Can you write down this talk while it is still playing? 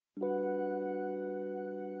Hello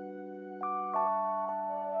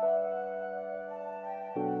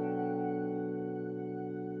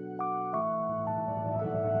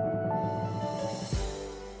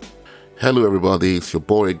everybody, it's your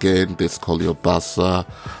boy again, this Koliobasa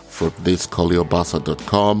from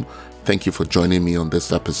thiskoliobasa.com. Thank you for joining me on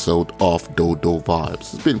this episode of Dodo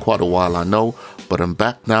Vibes. It's been quite a while, I know, but I'm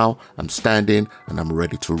back now, I'm standing, and I'm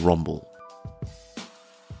ready to rumble.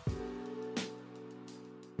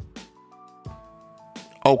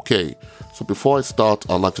 Okay, so before I start,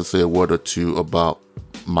 I'd like to say a word or two about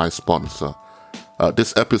my sponsor.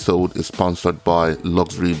 This episode is sponsored by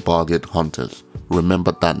Luxury Bargain Hunters.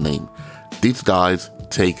 Remember that name. These guys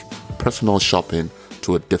take personal shopping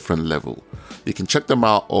to a different level. You can check them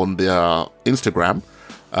out on their Instagram.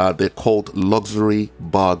 They're called Luxury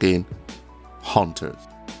Bargain Hunters.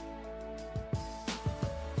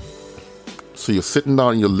 So you're sitting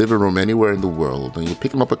down in your living room anywhere in the world and you're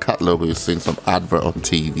picking up a catalog or you're seeing some advert on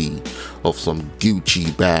TV of some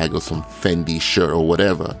Gucci bag or some Fendi shirt or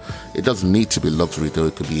whatever. It doesn't need to be luxury though,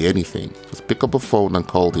 it could be anything. Just pick up a phone and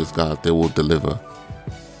call these guys, they will deliver.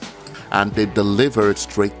 And they deliver it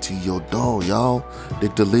straight to your door, y'all. They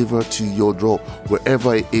deliver to your door.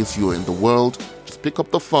 Wherever it is you're in the world, just pick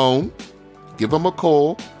up the phone, give them a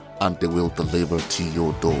call, and they will deliver to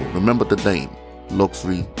your door. Remember the name,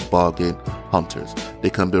 Luxury Bargain Hunters. They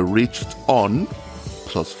can be reached on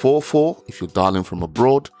 +44 if you're dialing from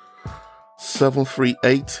abroad,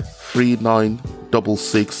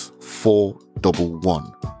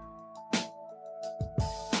 738-3966-411.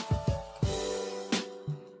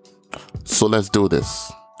 So let's do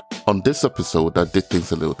this. On this episode, I did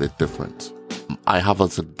things a little bit different. I have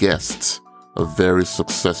as a guest a very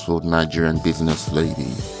successful Nigerian business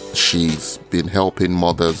lady. She's been helping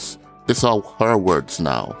mothers. These are her words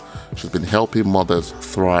now. She's been helping mothers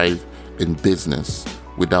thrive in business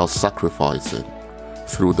without sacrificing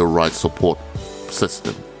through the right support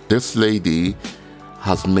system. This lady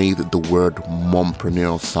has made the word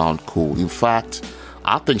mumpreneur sound cool. In fact,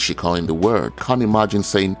 I think she coined the word. Can't imagine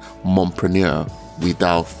saying mumpreneur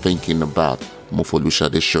without thinking about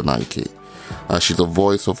Mofolusade Sonaike. She's a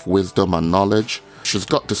voice of wisdom and knowledge. She's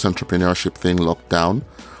got this entrepreneurship thing locked down.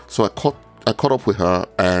 So I caught up with her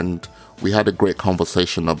and we had a great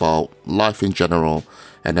conversation about life in general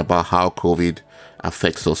and about how COVID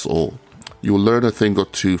affects us all. You'll learn a thing or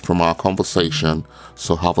two from our conversation,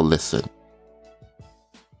 so have a listen.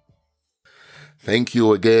 Thank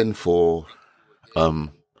you again for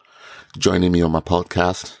joining me on my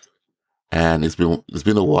podcast. And it's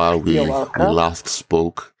been a while we last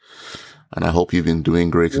spoke, and I hope you've been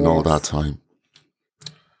doing great in all that time.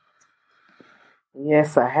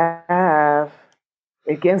 Yes, I have.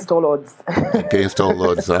 Against all odds. Against all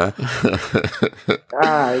odds, huh?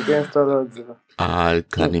 Against all odds. I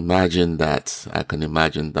can imagine that.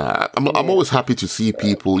 I'm always happy to see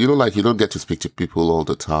people. You know, like you don't get to speak to people all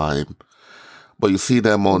the time, but you see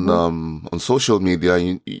them on social media.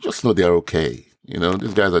 And you just know they're okay. You know,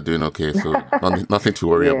 these guys are doing okay, so nothing to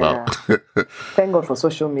worry about. Thank God for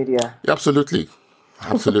social media. Absolutely.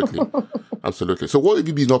 So what have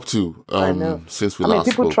you been up to since we last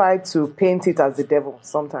people spoke? try to paint it as the devil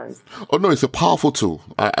sometimes. Oh no, it's a powerful tool.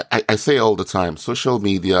 I say all the time, social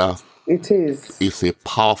media. It is. It's a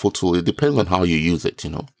powerful tool. It depends on how you use it, you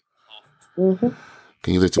know. Mm-hmm. You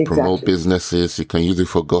can use it to promote businesses. You can use it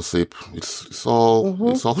for gossip. It's all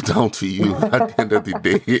down to you at the end of the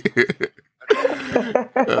day.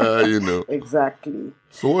 You know. Exactly.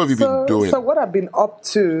 So what have you been doing? So what I've been up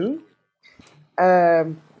to,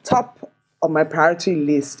 top on my priority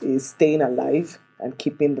list is staying alive and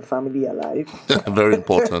keeping the family alive. Very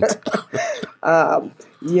important.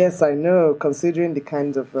 Yes, I know, considering the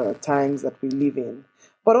kinds of times that we live in.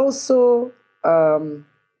 But also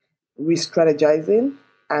re-strategizing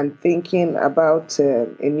and thinking about a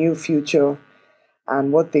new future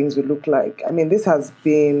and what things will look like. I mean, this has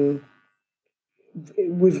been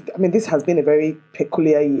a very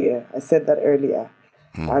peculiar year. I said that earlier.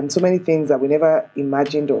 And so many things that we never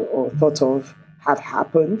imagined or thought of have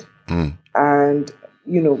happened. And,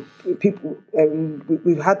 you know, people,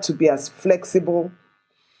 we've had to be as flexible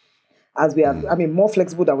as we have, more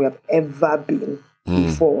flexible than we have ever been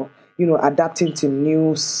before. You know, adapting to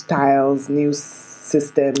new styles, new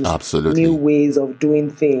systems, absolutely, new ways of doing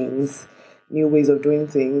things.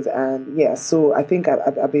 And so I think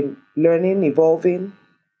I've been learning, evolving,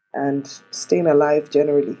 and staying alive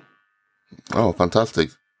generally. Oh, fantastic.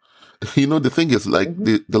 You know, the thing is, like,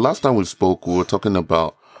 the last time we spoke, we were talking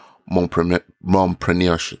about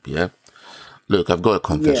mompreneurship, yeah? Look, I've got a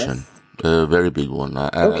confession, a very big one.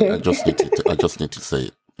 I just need to say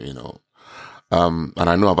it, you know. And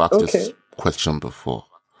I know I've asked this question before,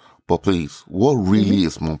 but please, what really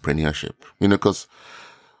is mompreneurship? Because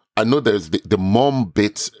I know there's the mom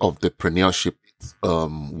bit of the preneurship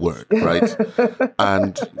word, right?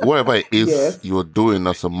 And whatever it is you're doing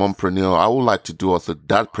as a mompreneur, I would like to do as a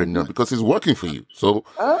dadpreneur because it's working for you. So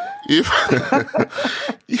if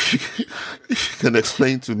you can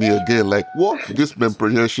explain to me again, like what this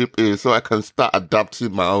mompreneurship is, so I can start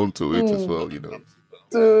adapting my own to it as well,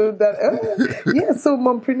 So that so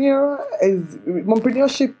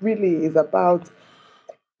mompreneurship really is about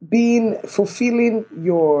fulfilling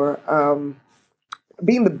your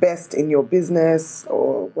being the best in your business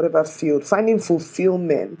or whatever field, finding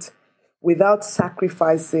fulfillment without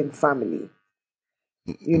sacrificing family.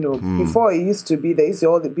 Before it used to be, there used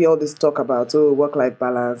to be all this talk about work-life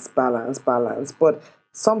balance. But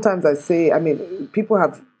sometimes I say, people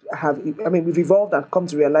we've evolved and come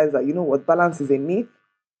to realize that what balance is a myth.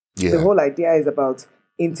 Yeah. The whole idea is about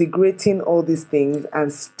integrating all these things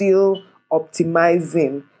and still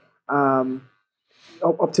optimizing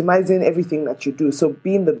everything that you do. So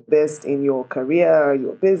being the best in your career,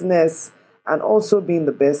 your business, and also being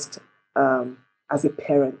the best as a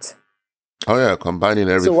parent. Oh yeah, combining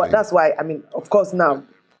everything. So that's why, of course now,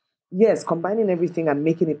 yes, combining everything and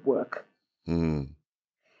making it work. In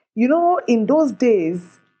those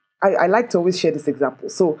days, I like to always share this example.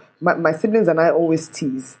 So my siblings and I always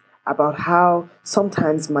tease about how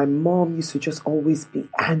sometimes my mom used to just always be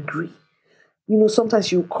angry. Sometimes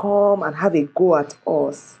she'll come and have a go at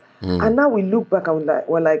us. And now we look back and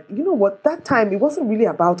we're like, what? That time, it wasn't really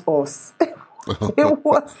about us.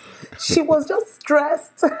 She was just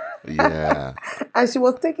stressed. Yeah. And she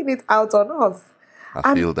was taking it out on us.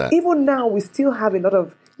 I feel that. Even now, we still have a lot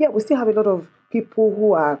of people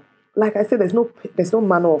who are, like I said, there's no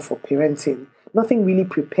manual for parenting. Nothing really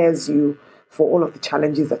prepares you for all of the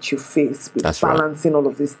challenges that you face with balancing all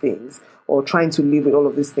of these things or trying to live with all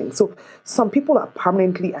of these things. So some people are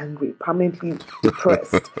permanently angry, permanently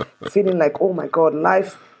depressed, feeling like, oh my God,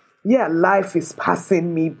 life is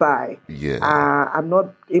passing me by. Yeah. I'm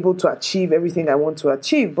not able to achieve everything I want to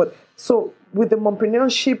achieve. But so with the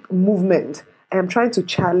mompreneurship movement, I am trying to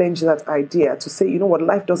challenge that idea to say,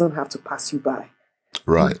 life doesn't have to pass you by.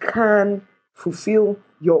 Right. You can fulfill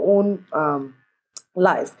your own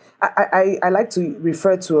life. I like to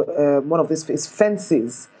refer to one of these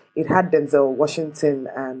Fences. It had Denzel Washington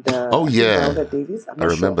and Viola Davis. I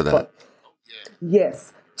remember that. But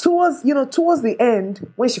yes. Towards the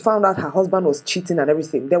end, when she found out her husband was cheating and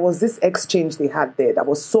everything, there was this exchange they had there that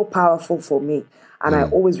was so powerful for me. And I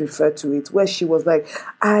always refer to it, where she was like,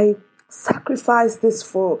 I sacrificed this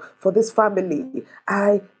for this family.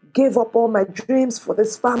 I gave up all my dreams for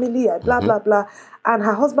this family, blah, blah, blah. And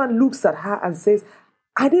her husband looks at her and says,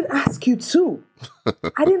 I didn't ask you to.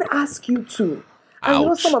 I didn't ask you to.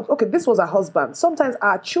 And this was her husband. Sometimes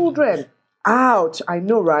our children, ouch, I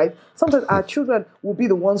know, right? Sometimes our children will be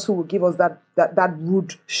the ones who will give us that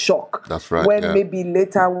rude shock. That's right. When maybe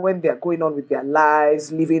later, when they're going on with their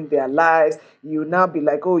lives, living their lives, you now be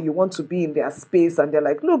like, oh, you want to be in their space, and they're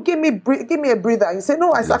like, look, give me a breather. And you say,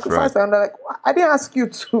 no, I sacrificed, and they're like, I didn't ask you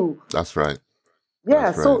to. That's right.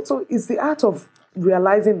 Yeah. So it's the art of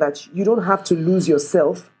realizing that you don't have to lose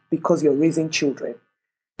yourself because you're raising children.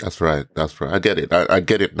 That's right. I get it. I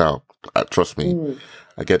get it now. Trust me.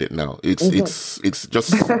 I get it now. It's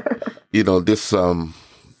just, this,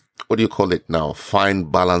 what do you call it now? Fine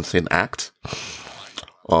balancing act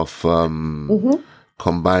of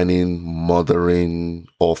combining mothering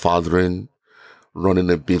or fathering, running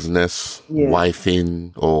a business,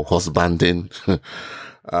 wifing or husbanding, just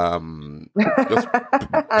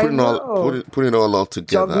putting all out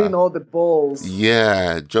together. Juggling all the balls.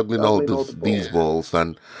 Yeah, juggling all these balls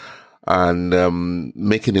and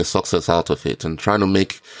making a success out of it and trying to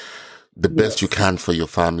make the best you can for your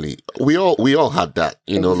family. We all had that,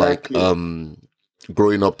 exactly. Like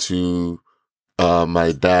growing up to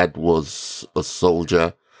my dad was a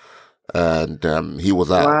soldier and he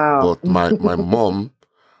was out. Wow. But my mom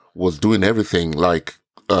was doing everything, like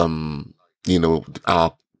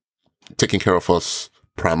taking care of us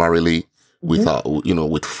primarily with our,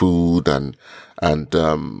 with food and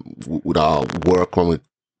with our work when we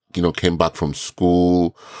came back from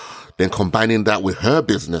school, then combining that with her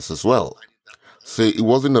business as well. So it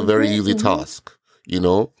wasn't a very easy task,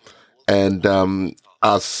 and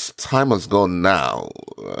as time has gone now,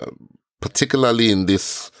 particularly in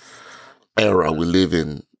this era we live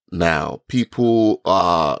in now, people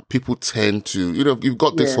tend to, you've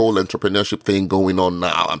got this whole entrepreneurship thing going on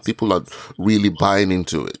now and people are really buying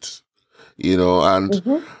into it.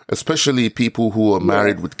 and especially people who are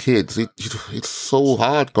married with kids. It's so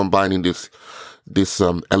hard combining this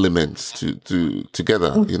elements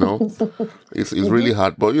together. It's really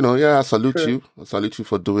hard. But I salute you. I salute you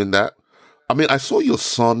for doing that. I mean, I saw your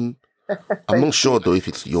son. I'm not sure though if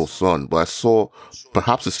it's your son, but I saw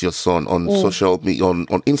perhaps it's your son on social media on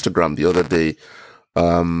Instagram the other day,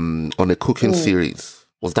 on a cooking series.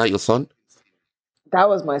 Was that your son? That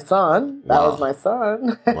was my son. That was my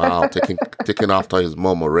son. Wow, taking after his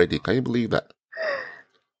mom already. Can you believe that?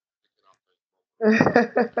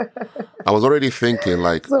 I was already thinking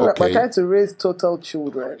we're trying to raise total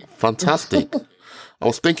children. Fantastic. I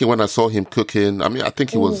was thinking when I saw him cooking. I mean, I think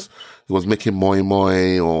he was making moi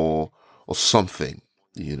moi or something,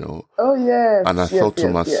 Oh yes. And I thought to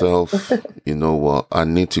myself, you know what? I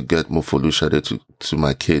need to get Mofolusade to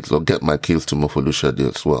my kids, or get my kids to Mofolusade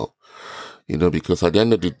as well. Because at the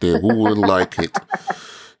end of the day, who wouldn't like it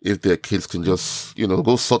if their kids can just,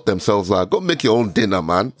 go sort themselves out, go make your own dinner,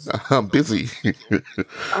 man. I'm busy.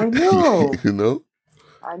 I know.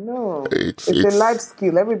 I know. It's a life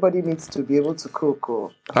skill. Everybody needs to be able to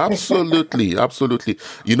cook. Absolutely. Absolutely.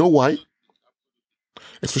 You know why?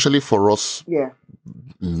 Especially for us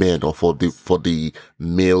men, or for the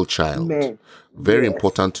male child. Men. Very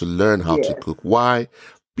important to learn how to cook. Why?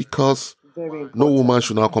 Because no woman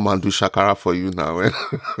should now come and do shakara for you now.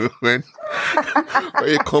 When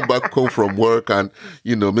you come back home from work and,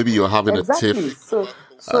 maybe you're having a tiff.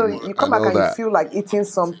 So you come back and you feel like eating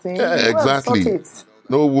something. Yeah, exactly.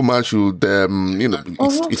 No woman should,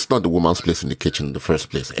 it's not the woman's place in the kitchen in the first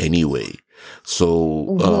place anyway.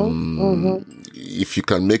 So, if you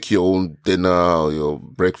can make your own dinner or your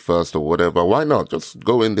breakfast or whatever, why not? Just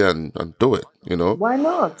go in there and do it, Why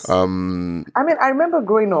not? I mean, I remember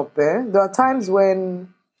growing up there are times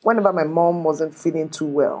whenever my mom wasn't feeling too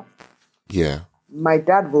well. Yeah. My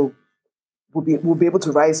dad will be able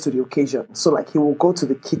to rise to the occasion. So he will go to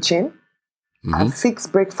the kitchen and fix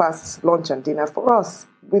breakfast, lunch, and dinner for us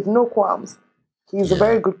with no qualms. He's a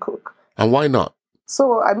very good cook. And why not?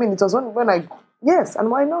 So, I mean, it was when yes, and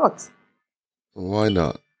why not? Why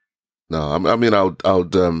not? No, I mean, I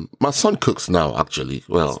would, my son cooks now, actually.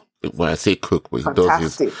 Well, when I say cook, but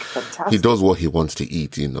he does what he wants to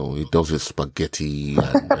eat, He does his spaghetti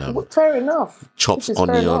and, fair enough. Chops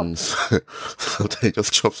onions. He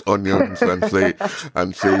just chops onions and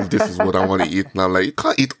says, this is what I want to eat now. You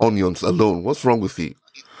can't eat onions alone. What's wrong with you?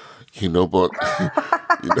 But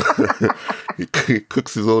he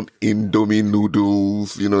cooks his own Indomie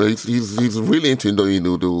noodles. He's really into Indomie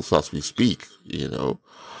noodles as we speak.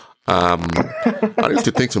 I used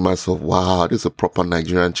to think to myself, wow, this is a proper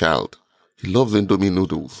Nigerian child. He loves Indomie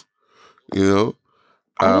noodles. I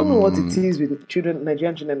don't know what it is with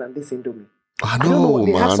Nigerian children and this Indomie. I know,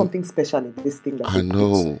 they man. have something special in this thing that I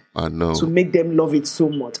know. To make them love it so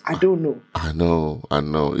much. I don't know. I know.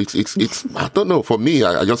 It's I don't know. For me,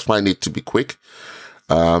 I just find it to be quick.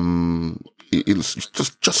 It's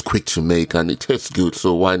just quick to make and it tastes good,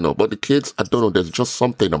 so why not? But the kids, I don't know, there's just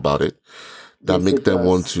something about it that make them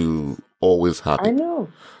want to always have it. I know.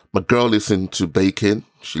 My girl is into baking.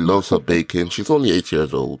 She loves her baking. She's only 8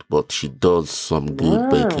 years old, but she does some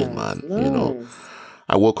good baking, man. Nice.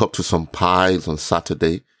 I woke up to some pies on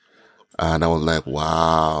Saturday and I was like,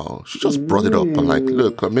 wow. She just brought it up and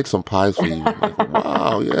look, I make some pies for you.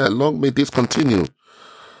 Wow, yeah, long may this continue.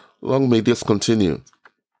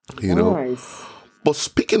 Nice. But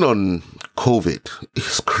speaking on COVID,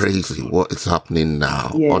 it's crazy what is happening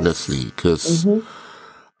now, honestly, because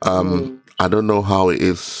I don't know how it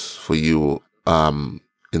is for you in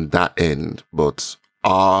that end, but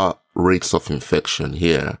our rates of infection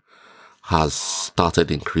here has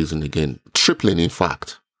started increasing again, tripling in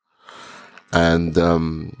fact. And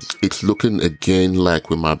it's looking again like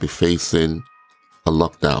we might be facing a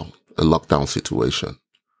lockdown situation.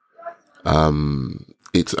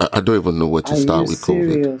 I don't even know where to start with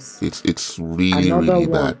COVID. It's really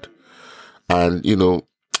bad. And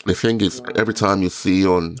the thing is, every time you see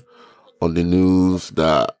on the news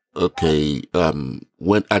that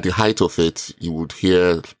when at the height of it, you would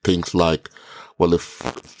hear things like, well, if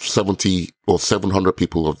 70 or 700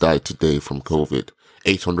 people have died today from COVID,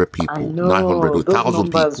 800 people, 900, 1,000 people. Those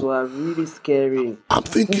numbers were really scary. I'm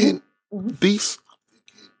thinking these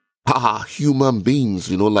are human beings,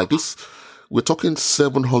 like this. We're talking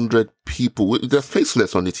 700 people. They're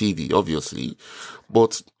faceless on the TV, obviously,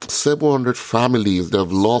 but 700 families that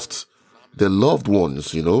have lost their loved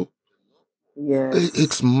ones, Yes.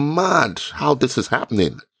 It's mad how this is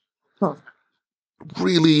happening.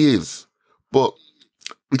 Really is. But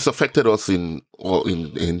it's affected us in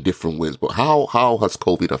different ways. But how has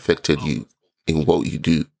COVID affected you in what you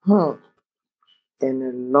do? In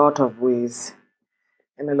a lot of ways.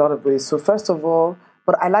 In a lot of ways. So first of all,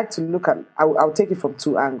 but I like to look at, I'll take it from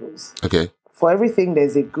two angles. Okay. For everything,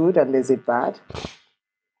 there's a good and there's a bad.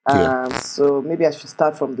 Yeah. So maybe I should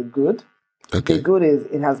start from the good. Okay. The good is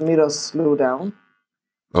it has made us slow down.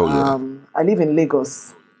 Oh, yeah. I live in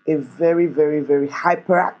Lagos, a very, very, very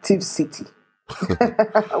hyperactive city.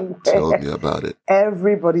 Tell me about it.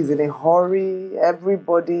 Everybody's in a hurry.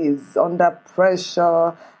 Everybody is under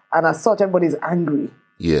pressure. And as such, everybody's angry.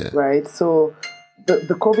 Yeah. Right? So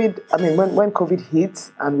the COVID, I mean, when COVID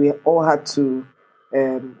hit and we all had to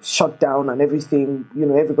shut down and everything,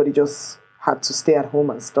 everybody just had to stay at home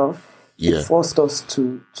and stuff. Yeah. It forced us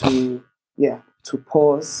to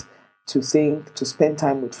pause, to think, to spend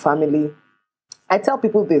time with family. I tell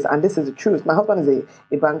people this, and this is the truth. My husband is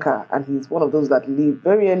a banker, and he's one of those that leave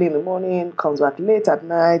very early in the morning, comes back late at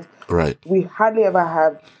night. Right. We hardly ever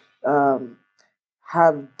have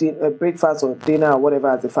breakfast or dinner or whatever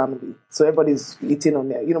as a family. So everybody's eating on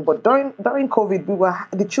there, But during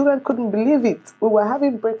COVID, the children couldn't believe it. We were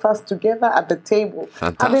having breakfast together at the table,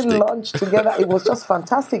 fantastic. Having lunch together. It was just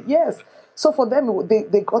fantastic. Yes. So for them,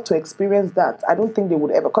 they got to experience that. I don't think they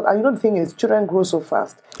would ever. Cause the thing is, children grow so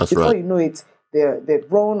fast. That's Before right. you know it, they're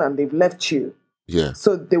grown and they've left you. Yeah.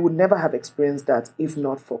 So they would never have experienced that if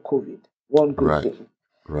not for COVID. One good thing.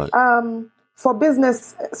 Right. For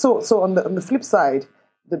business, so on the flip side,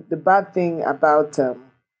 the bad thing about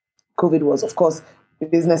COVID was, of course, the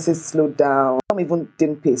businesses slowed down. Some even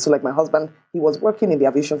didn't pay. So like my husband, he was working in the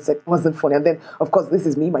aviation sector. It wasn't funny. And then, of course, this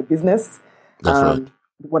is me, my business. That's right.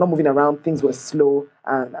 We're not moving around. Things were slow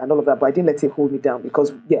and all of that. But I didn't let it hold me down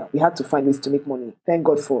because, we had to find ways to make money. Thank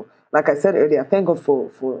God for, like I said earlier, thank God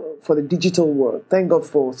for the digital world. Thank God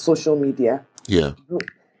for social media. Yeah.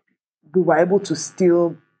 We were able to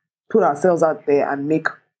still put ourselves out there and make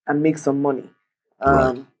some money.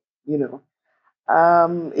 Right.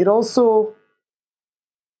 It also,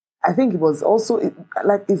 I think it was also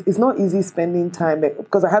it's not easy spending time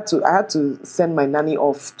because I had to send my nanny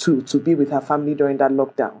off to be with her family during that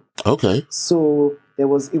lockdown. Okay. So it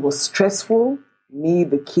was stressful, me,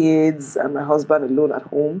 the kids, and my husband alone at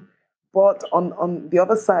home. But on the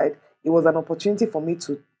other side, it was an opportunity for me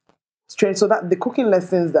to train. So that the cooking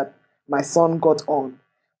lessons that my son got on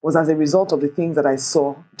was as a result of the things that I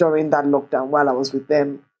saw during that lockdown while I was with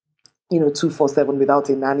them, 24/7 without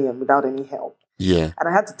a nanny and without any help. Yeah. And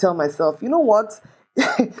I had to tell myself, you know what?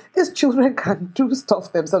 These children can do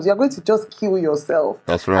stuff themselves. You're going to just kill yourself.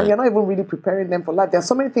 That's right. And you're not even really preparing them for life. There's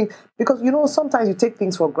so many things. Because, sometimes you take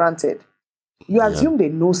things for granted. You assume they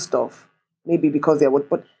know stuff. Maybe because they're what.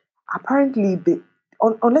 But apparently,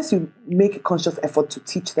 unless you make a conscious effort to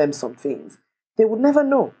teach them some things, they would never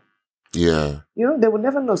know. Yeah. They would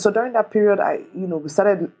never know. So during that period, we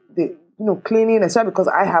started cleaning, especially because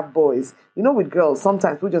I have boys. With girls,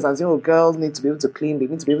 sometimes we just assume girls need to be able to clean, they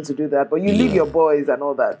need to be able to do that. But you leave your boys and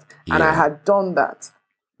all that. Yeah. And I had done that.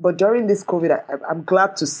 But during this COVID, I'm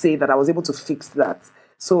glad to say that I was able to fix that.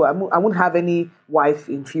 So I won't have any wife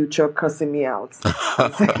in future cursing me out. Yeah,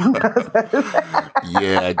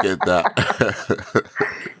 I get that.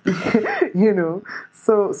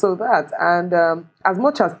 So that. And as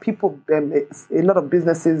much as people, a lot of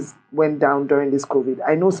businesses went down during this COVID,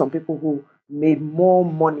 I know some people who made more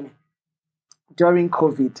money during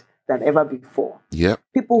COVID than ever before. Yeah.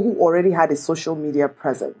 People who already had a social media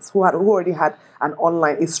presence, who already had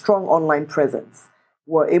a strong online presence,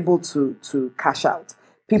 were able to cash out.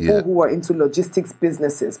 People who were into logistics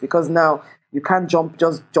businesses, because now you can't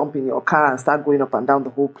just jump in your car and start going up and down the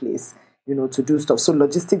whole place, to do stuff. So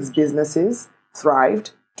logistics businesses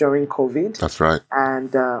thrived during COVID. That's right.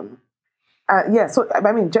 And so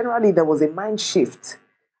generally there was a mind shift.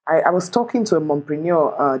 I was talking to a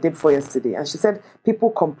Mumpreneur day before yesterday, and she said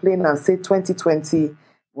people complain and say 2020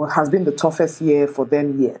 has been the toughest year for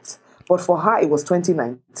them yet. But for her, it was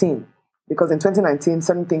 2019, because in 2019,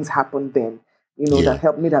 certain things happened then. That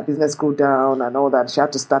helped made her business go down and all that. She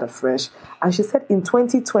had to start afresh. And she said in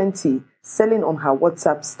 2020, selling on her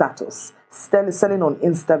WhatsApp status, selling on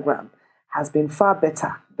Instagram has been far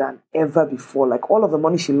better than ever before. Like all of the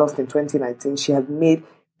money she lost in 2019, she had made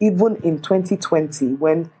even in 2020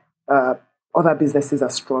 when other businesses are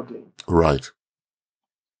struggling. Right.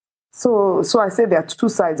 So I say there are two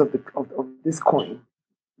sides of this coin.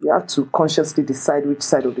 You have to consciously decide which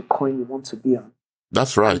side of the coin you want to be on.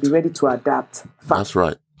 That's right. And be ready to adapt fast. That's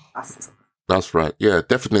right. Fast. That's right. Yeah,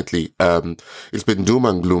 definitely. It's been doom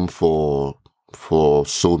and gloom for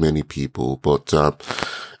so many people, but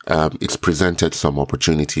it's presented some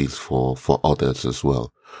opportunities for others as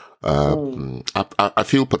well. I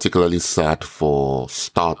feel particularly sad for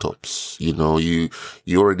startups. You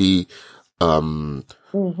already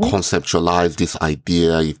conceptualized this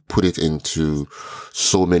idea. You've put it into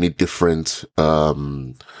so many different,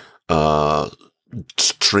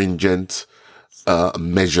 stringent,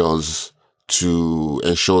 measures to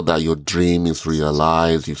ensure that your dream is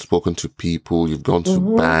realized. You've spoken to people, you've gone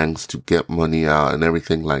to banks to get money out and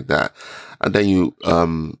everything like that. And then you,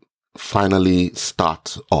 finally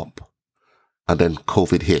start up, and then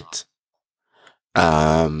COVID hit.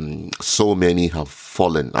 So many have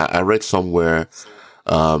fallen. I read somewhere,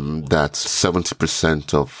 that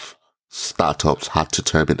 70% of startups had to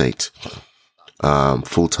terminate,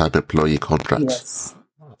 full-time employee contracts. Yes.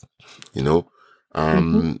 You know,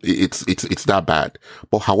 it's that bad.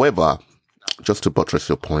 But however, just to buttress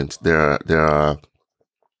your point, there are,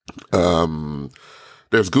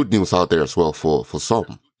 there's good news out there as well for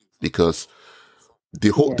some, because the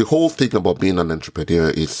whole thing about being an entrepreneur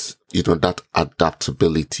is, you know, that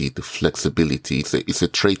adaptability, the flexibility. It's a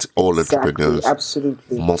trait all entrepreneurs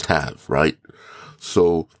must have, right?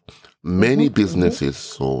 So many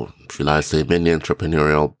businesses, or should I say many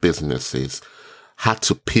entrepreneurial businesses, had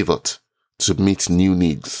to pivot to meet new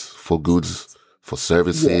needs for goods, for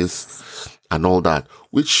services, and all that,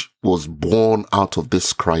 which was born out of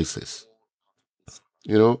this crisis.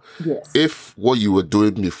 You know, if what you were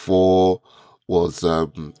doing before was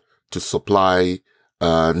to supply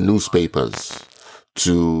newspapers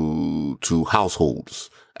to households,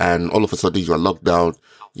 and all of a sudden you are locked down,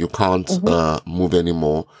 you can't move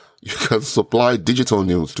anymore, you can supply digital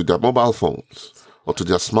news to their mobile phones or to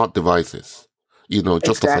their smart devices. You know,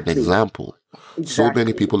 just as an example. So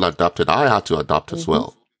many people adapted. I had to adapt as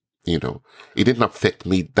well. You know, it didn't affect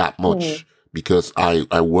me that much because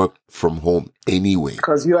I work from home anyway.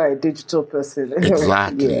 Because you are a digital person.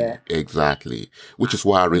 Exactly. Which is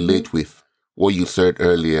why I relate with what you said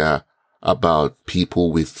earlier about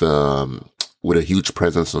people with a huge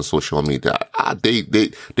presence on social media.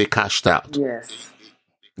 They cashed out. Yes.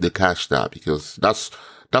 They cashed out because that's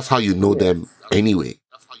how you know them anyway.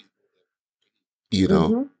 You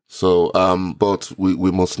know, so, but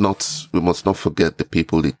we must not forget the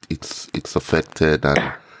people it's affected,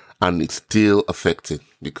 and it's still affecting,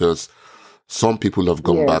 because some people have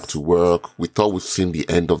gone back to work. We thought we've seen the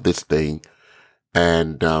end of this thing,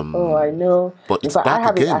 and, I know. But it's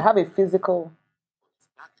back again. I have a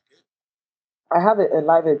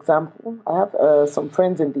live example. I have some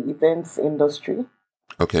friends in the events industry.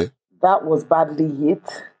 Okay. That was badly hit.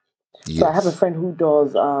 Yes. So I have a friend who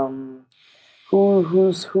does,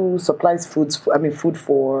 who supplies food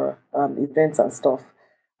for events and stuff,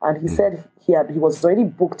 and he said he was already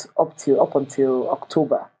booked up until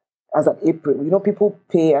October, as of April. You know, people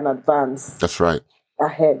pay in advance. That's right.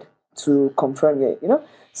 Ahead to confirm it. You know,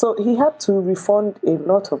 so he had to refund a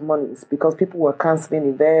lot of monies because people were canceling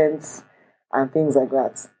events and things like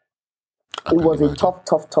that. It was a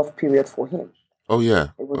tough period for him. Oh yeah.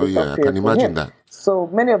 I can imagine that. So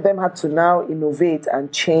many of them had to now innovate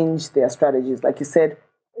and change their strategies. Like you said,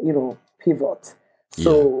 you know, pivot.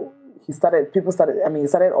 So he started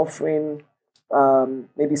offering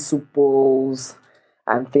maybe soup bowls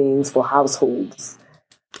and things for households.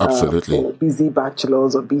 Absolutely. For busy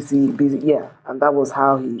bachelors or busy, and that was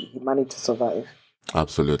how he managed to survive.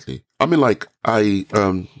 Absolutely. I mean, like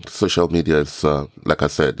social media is, like I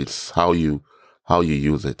said, it's how you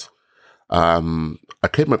use it. I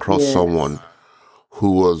came across someone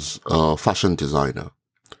who was a fashion designer,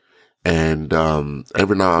 and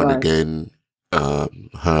every now and again, her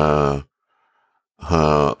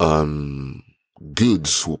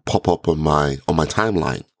goods will pop up on my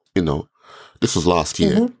timeline. You know, this was last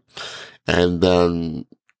year, and then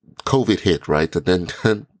COVID hit, right? And then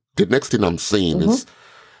the next thing I'm seeing is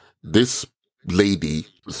this lady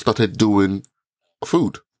started doing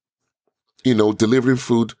food. You know, delivering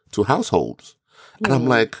food to households. And I'm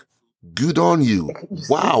like, good on you.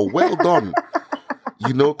 Wow, well done.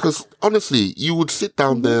 You know, because honestly, you would sit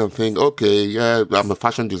down there and think, okay, yeah, I'm a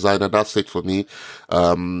fashion designer. That's it for me.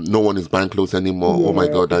 No one is buying clothes anymore. Oh my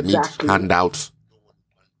God, I need handouts.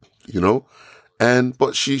 You know?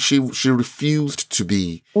 But she refused to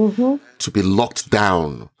be locked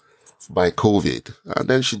down by COVID. And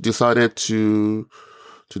then she decided to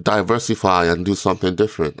diversify and do something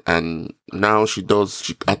different. And now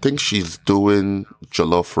I think she's doing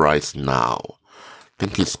jollof rice now. I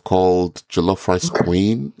think it's called Jollof Rice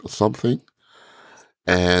Queen or something.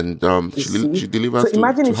 And she delivers to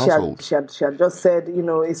households. She had just said, you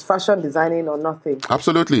know, it's fashion designing or nothing.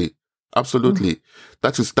 Absolutely.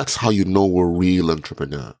 That's how you know we're real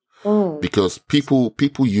entrepreneur. Because people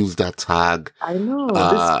use that tag. I know,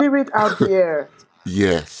 the spirit out here.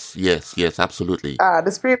 Yes, yes, yes, absolutely.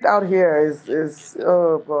 The spirit out here is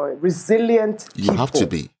oh boy, resilient You have to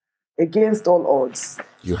people be. against all odds.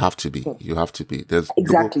 You have to be. You have to be. There's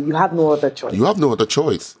Exactly. You have no other choice. You have no other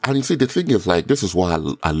choice. And you see, the thing is, like, this is why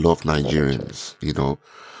I love Nigerians. You know,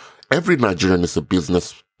 every Nigerian is a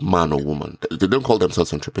businessman or woman. They don't call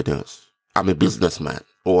themselves entrepreneurs. I'm a businessman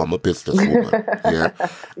or I'm a businesswoman. Yeah.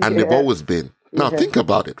 And they've always been. Now, think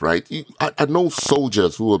about it, right? I know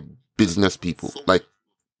soldiers who are business people. Like,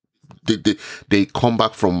 they come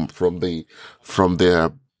back from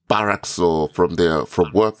their barracks or from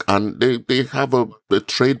work, and they have a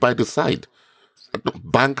trade by the side.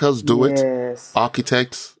 Bankers do it.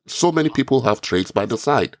 Architects. So many people have trades by the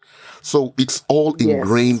side. So it's all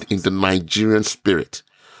ingrained in the Nigerian spirit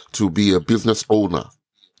to be a business owner,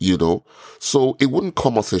 you know. So it wouldn't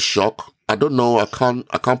come as a shock. I don't know. I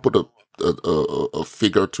can't put a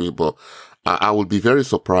figure to it, but I would be very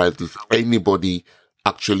surprised if anybody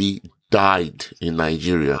actually died in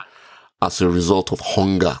Nigeria as a result of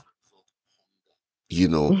hunger, you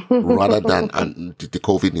know, rather than the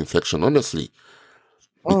COVID infection, honestly.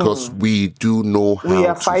 Because we do know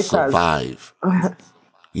how to survive.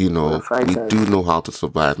 You know, we do know how to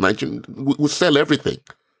survive. Nigeria, we sell everything.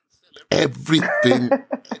 Everything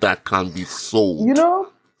that can be sold. You know,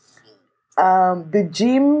 the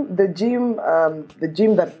gym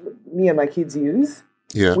that me and my kids use.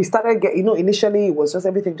 Yeah. We started initially it was just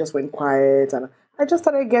everything just went quiet, and I just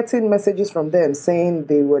started getting messages from them saying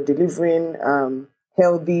they were delivering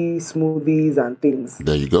healthy smoothies and things.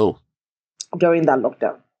 There you go. During that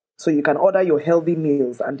lockdown. So you can order your healthy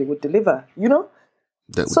meals and they would deliver, you know?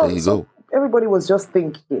 There you go. Everybody was just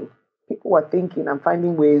thinking. People were thinking and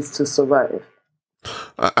finding ways to survive.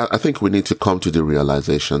 I think we need to come to the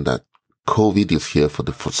realization that COVID is here for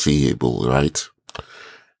the foreseeable, right?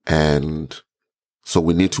 And so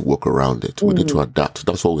we need to work around it. We need to adapt.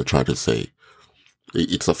 That's what we're trying to say.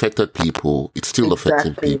 It's affected people. It's still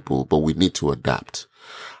affecting people, but we need to adapt.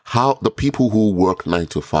 How the people who work 9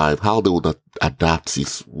 to 5, how they would adapt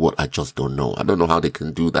is what I just don't know. I don't know how they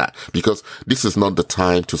can do that, because this is not the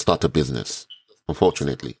time to start a business,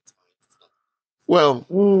 unfortunately. Well,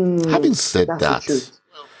 having said that,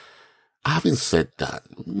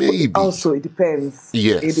 maybe. Also, it depends.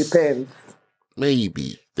 Yes. It depends.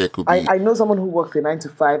 Maybe there could be. I know someone who works a 9 to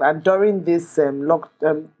 5, and during this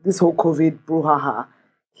this whole COVID brouhaha,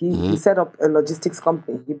 he set up a logistics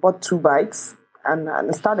company. He bought 2 bikes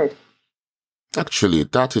and started. Actually,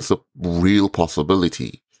 that is a real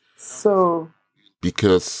possibility. So,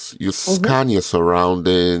 because you scan your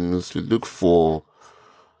surroundings, you look for,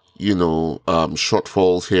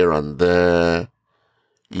 shortfalls here and there.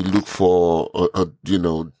 You look for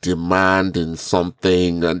demand in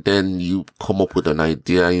something, and then you come up with an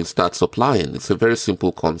idea and you start supplying. It's a very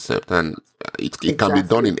simple concept, and it can be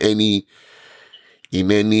done in any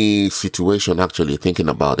situation. Actually, thinking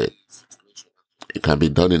about it, it can be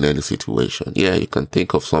done in any situation. Yeah, you can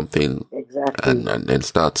think of something and then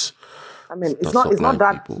start. I mean, it's not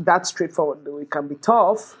that straightforward. Though. It can be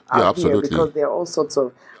tough out here because there are all sorts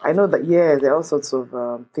of. I know that there are all sorts of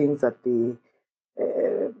things that the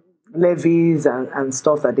levies and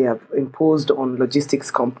stuff that they have imposed on logistics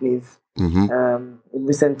companies in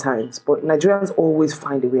recent times. But Nigerians always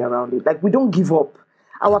find a way around it. Like, we don't give up.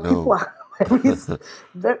 Our people are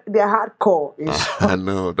they're hardcore. I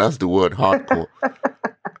know, that's the word, hardcore.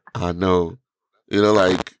 I know,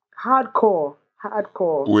 like hardcore.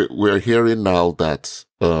 We're hearing now that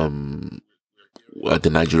the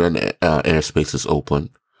Nigerian airspace is open,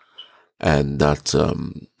 and that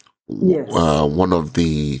one of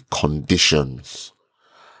the conditions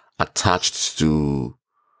attached to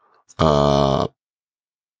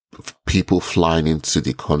people flying into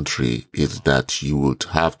the country is that you would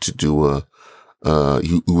have to do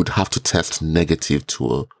you would have to test negative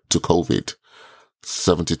to COVID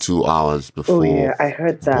 72 hours before. Oh yeah, I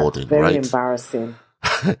heard that. Boarding, very right? Embarrassing.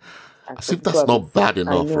 As if that's not bad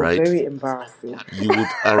enough, right? Very embarrassing. You would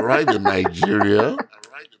arrive in Nigeria,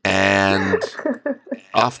 and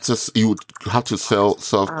after you would have to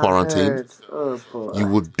self-quarantine. Oh, you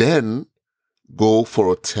would then go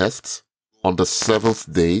for a test on the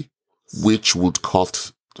 7th day, which would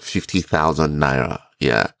cost 50,000 naira.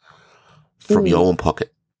 Yeah, from your own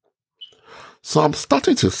pocket. So I'm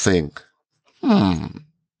starting to think,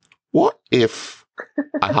 what if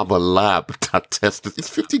I have a lab that tests it? It's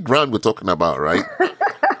 50 grand we're talking about, right?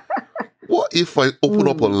 What if I open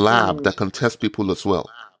up a lab that can test people as well?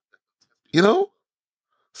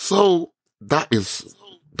 So that is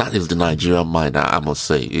the Nigerian mind. I must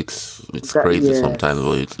say it's crazy sometimes,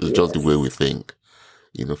 but it's just the way we think.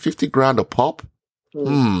 50 grand a pop.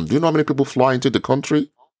 Do you know how many people fly into the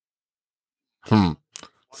country?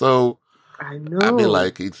 So, I know. I mean,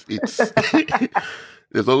 like it's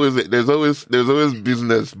there's always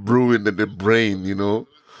business brewing in the brain, you know.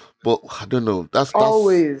 But I don't know. That's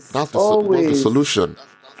always. what's the solution?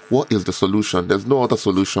 What is the solution? There's no other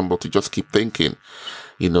solution but to just keep thinking,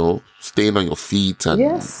 you know, staying on your feet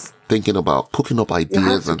and thinking about cooking up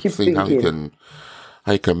ideas and seeing how you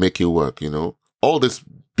can make it work, you know. All these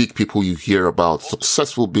big people you hear about,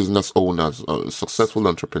 successful business owners, successful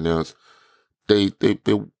entrepreneurs, they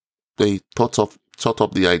thought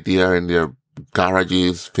up the idea in their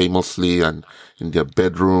garages famously and in their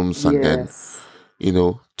bedrooms and then, you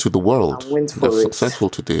know, to the world. They're successful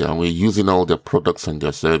today and we're using all their products and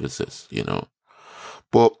their services, you know.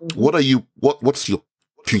 But what's your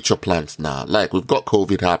future plans now? Like, we've got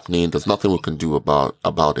COVID happening. There's nothing we can do about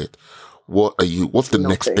it. What's the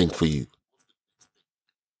next thing for you?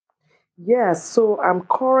 Yes. So I'm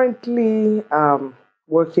currently,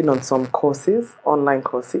 working on some courses, online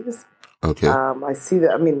courses. Okay. I see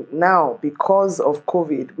that, I mean, now because of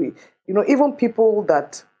COVID, even people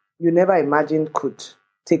that you never imagined could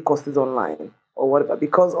take courses online or whatever,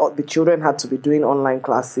 because all the children had to be doing online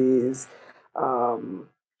classes.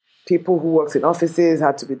 People who works in offices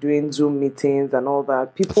had to be doing Zoom meetings and all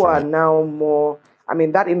that. People are now more, I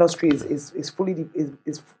mean, that industry is fully,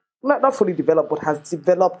 is not fully developed, but has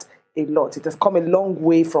developed a lot. It has come a long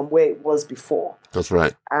way from where it was before. That's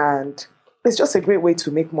right. And it's just a great way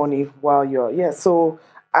to make money while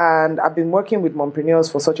and I've been working with mompreneurs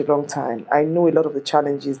for such a long time. I know a lot of the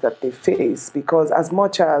challenges that they face, because as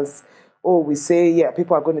much as, we say,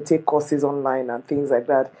 people are going to take courses online and things like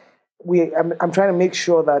that, I'm trying to make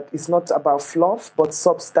sure that it's not about fluff, but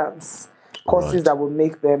substance. Courses that will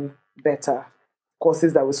make them better.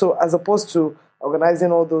 Courses that will, so as opposed to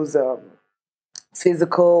organizing all those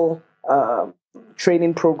physical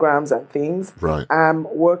training programs and things. Right. I'm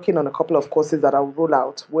working on a couple of courses that I'll roll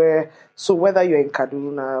out so whether you're in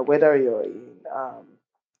Kaduna, whether you're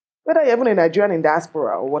even in Nigeria in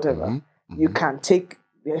diaspora or whatever, you can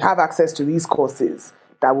have access to these courses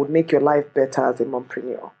that would make your life better as a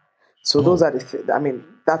mompreneur. So those are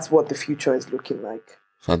that's what the future is looking like.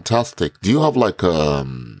 Fantastic. Do you have like a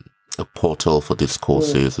portal for these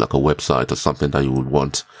courses, like a website or something that you would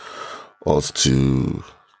want us to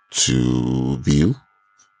view?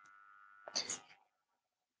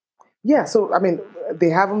 Yeah, so I mean, they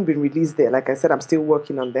haven't been released there. Like I said, I'm still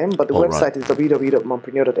working on them, but the website is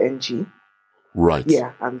www.mumpreneur.ng. Right.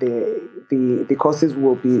 Yeah, and the courses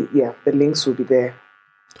will be, the links will be there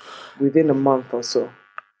within a month or so.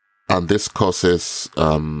 And these courses,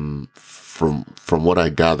 from what I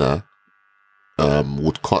gather,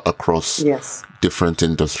 would cut across different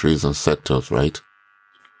industries and sectors, right?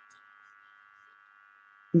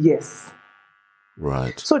 Yes.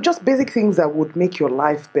 Right. So just basic things that would make your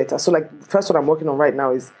life better. So like, first one I'm working on right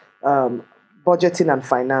now is budgeting and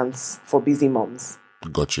finance for busy moms.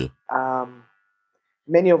 Got you.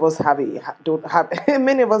 Many of us have a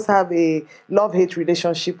love-hate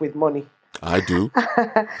relationship with money. I do.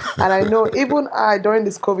 And I know even during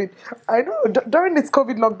this COVID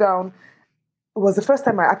lockdown, it was the first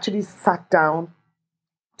time I actually sat down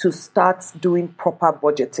to start doing proper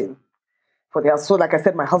budgeting for the house. So like I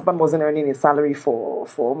said, my husband wasn't earning a salary for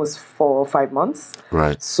almost 4 or 5 months.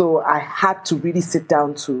 Right. So I had to really sit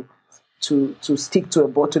down to stick to a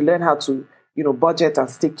budget, to learn how to, budget and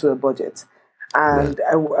stick to a budget. And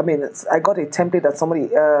I got a template that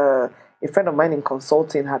somebody, a friend of mine in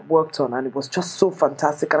consulting had worked on, and it was just so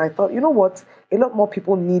fantastic. And I thought, you know what? A lot more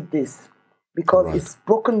people need this because it's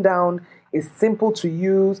broken down, it's simple to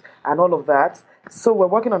use and all of that. So we're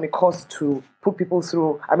working on a course to put people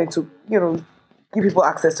through, give people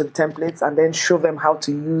access to the templates and then show them how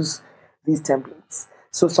to use these templates.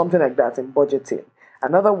 So something like that in budgeting.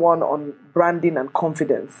 Another one on branding and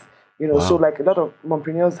confidence. So like a lot of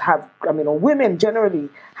mompreneurs or women generally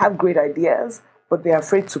have great ideas, but they're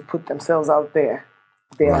afraid to put themselves out there.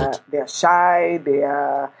 They're shy.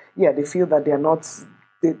 They feel that they're not,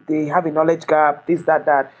 they have a knowledge gap, this,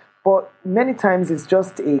 that. But many times it's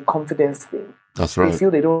just a confidence thing. That's right. They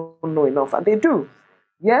feel they don't know enough, and they do.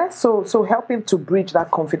 Yeah, so helping to bridge that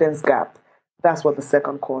confidence gap, that's what the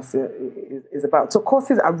second course is about. So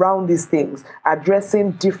courses around these things,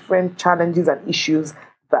 addressing different challenges and issues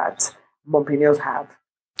that mompreneurs have.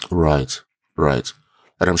 Right.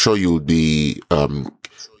 And I'm sure you'll be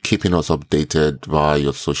keeping us updated via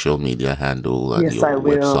your social media handle and your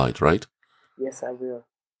website, right? Yes, I will.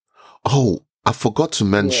 Oh, I forgot to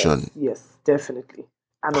mention. Yes, definitely.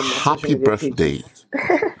 Happy birthday.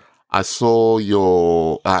 I saw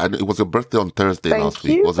your, and it was your birthday on Thursday last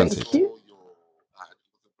week, wasn't it? Thank you.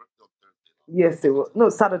 Yes, it was. No,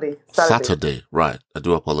 Saturday. Saturday, right. I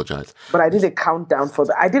do apologize. But I did a countdown for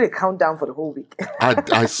the whole week.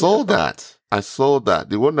 I saw that.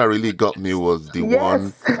 The one that really got me was the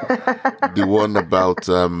one about,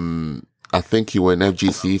 I think you were in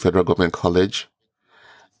FGC, Federal Government College,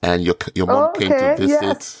 and your mom came to visit.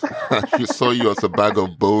 Yes. She saw you as a bag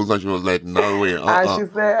of bones, and she was like, no way. And she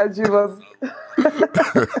said, and she was...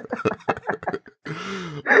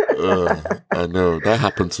 I know that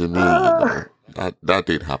happened to me. That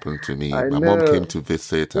did happen to me. My mom came to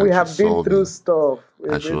visit, and we have been through stuff.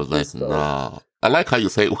 And she was like, "Nah." I like how you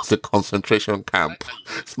say it was a concentration camp.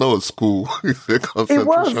 It's not a school. It's a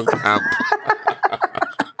concentration camp.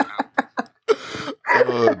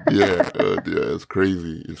 Oh dear! It's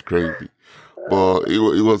crazy. But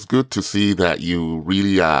it was good to see that you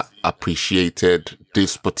really appreciated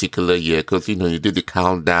this particular year, because you did the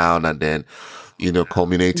countdown and then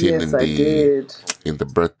culminating in the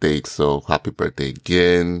birthday. So happy birthday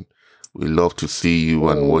again. We love to see you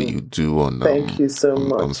and what you do on thank you so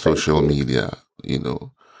much on social media.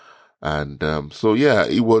 And so yeah,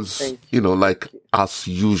 it was like as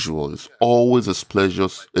usual. It's always a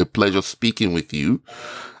pleasure speaking with you.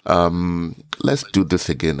 Let's do this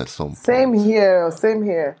again at some point. Same here.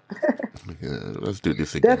 Yeah, let's do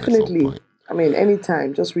this again. Definitely. At some point. I mean,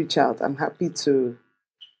 anytime, just reach out. I'm happy to.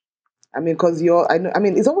 I mean, because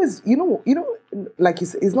it's always, like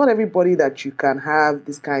it's not everybody that you can have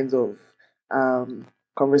these kinds of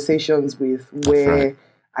conversations with, where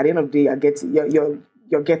at the end of the day,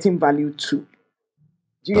 you're getting value too.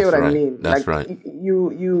 Do you get what I mean? That's right.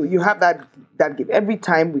 You have that gift. Every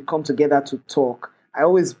time we come together to talk, I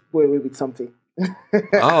always go away with something.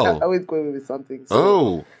 Oh. I always go away with something.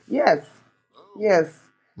 So, yes.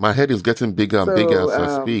 My head is getting bigger and bigger as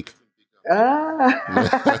I speak.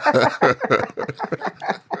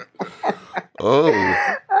 Oh.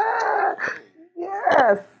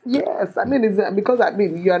 Yes. I mean, it's because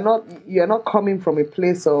you are not coming from a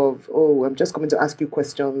place of, I'm just coming to ask you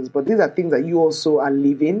questions, but these are things that you also are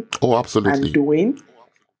living. Oh, absolutely. And doing.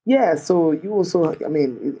 Yeah, so you also,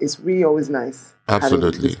 it's really always nice.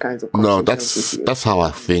 Absolutely. These kinds of that's how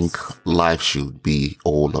I think life should be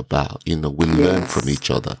all about. We learn from each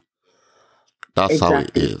other. That's how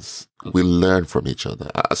it is. We learn from each other.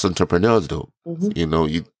 As entrepreneurs, though,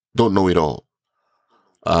 you don't know it all.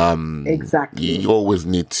 Exactly. You always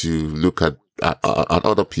need to look at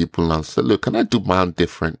other people and say, look, can I do mine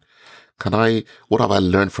different? What have I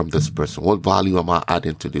learned from this person? What value am I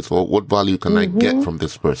adding to this? Or what value can I get from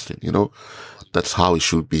this person? That's how it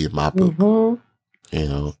should be in my book.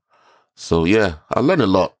 So yeah, I learned a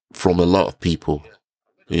lot from a lot of people,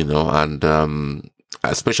 and,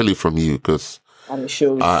 especially from you, because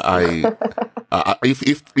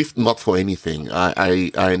if not for anything,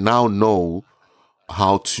 I now know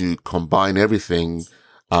how to combine everything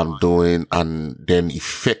I'm doing and then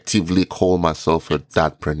effectively call myself a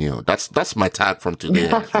dadpreneur. That's my tag from today.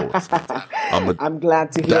 I'm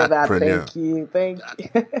glad to hear that. Thank you.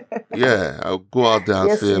 Yeah, I'll go out there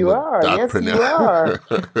and say I'm a dadpreneur. Yes,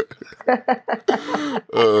 you are.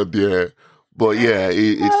 Oh dear. But yeah,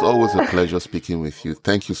 it's always a pleasure speaking with you.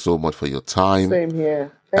 Thank you so much for your time. Same here.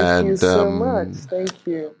 Thank you so much. Thank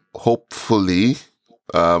you. Hopefully,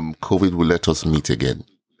 COVID will let us meet again.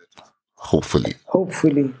 Hopefully.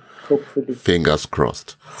 Fingers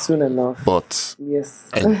crossed. Soon enough. But yes.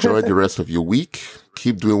 Enjoy the rest of your week.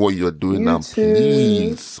 Keep doing what you're doing and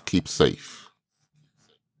please keep safe.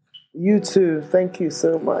 You too. Thank you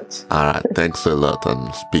so much. All right. Thanks a lot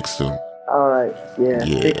and speak soon. All right. Yeah.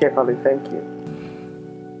 Take care, Polly. Thank you.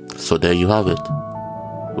 So there you have it.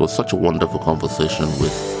 It was such a wonderful conversation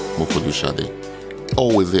with Mofolusade.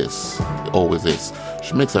 Always is.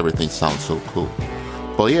 She makes everything sound so cool.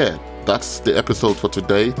 But yeah, that's the episode for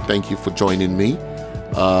today. Thank you for joining me.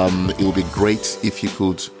 It would be great if you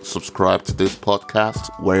could subscribe to this podcast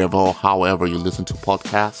wherever or however you listen to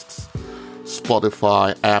podcasts.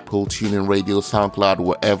 Spotify, Apple, TuneIn Radio, SoundCloud,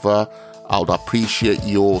 wherever. I would appreciate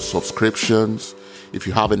your subscriptions. If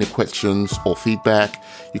you have any questions or feedback,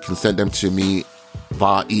 you can send them to me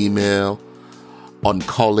via email on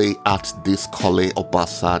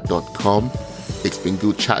kole@thiscoleobasa.com. It's been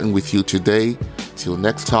good chatting with you today. Till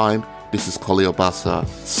next time, this is Kole Obasa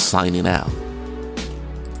signing out.